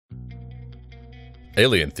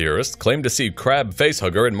Alien theorists claim to see crab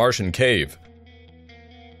facehugger in Martian cave.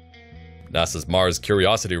 NASA's Mars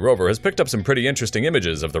Curiosity rover has picked up some pretty interesting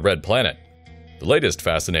images of the red planet. The latest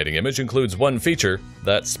fascinating image includes one feature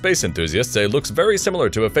that space enthusiasts say looks very similar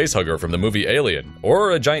to a facehugger from the movie Alien,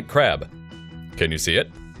 or a giant crab. Can you see it?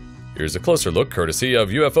 Here's a closer look courtesy of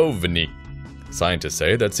UFO-Vini. Scientists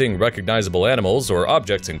say that seeing recognizable animals or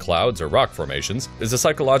objects in clouds or rock formations is a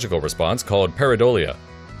psychological response called pareidolia.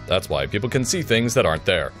 That's why people can see things that aren't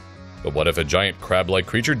there. But what if a giant crab-like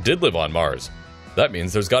creature did live on Mars? That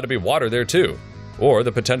means there's got to be water there too, or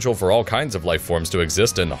the potential for all kinds of life forms to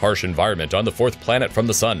exist in a harsh environment on the fourth planet from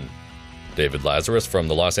the sun. David Lazarus from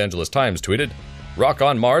the Los Angeles Times tweeted, "Rock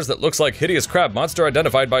on Mars that looks like hideous crab monster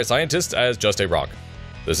identified by scientists as just a rock."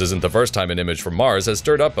 This isn't the first time an image from Mars has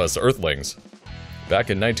stirred up us Earthlings. Back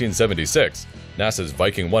in 1976, NASA's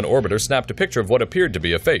Viking 1 orbiter snapped a picture of what appeared to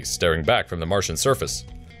be a face staring back from the Martian surface.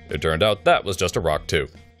 It turned out that was just a rock too.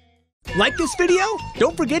 Like this video?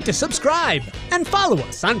 Don't forget to subscribe and follow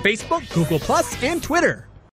us on Facebook, Google+, and Twitter.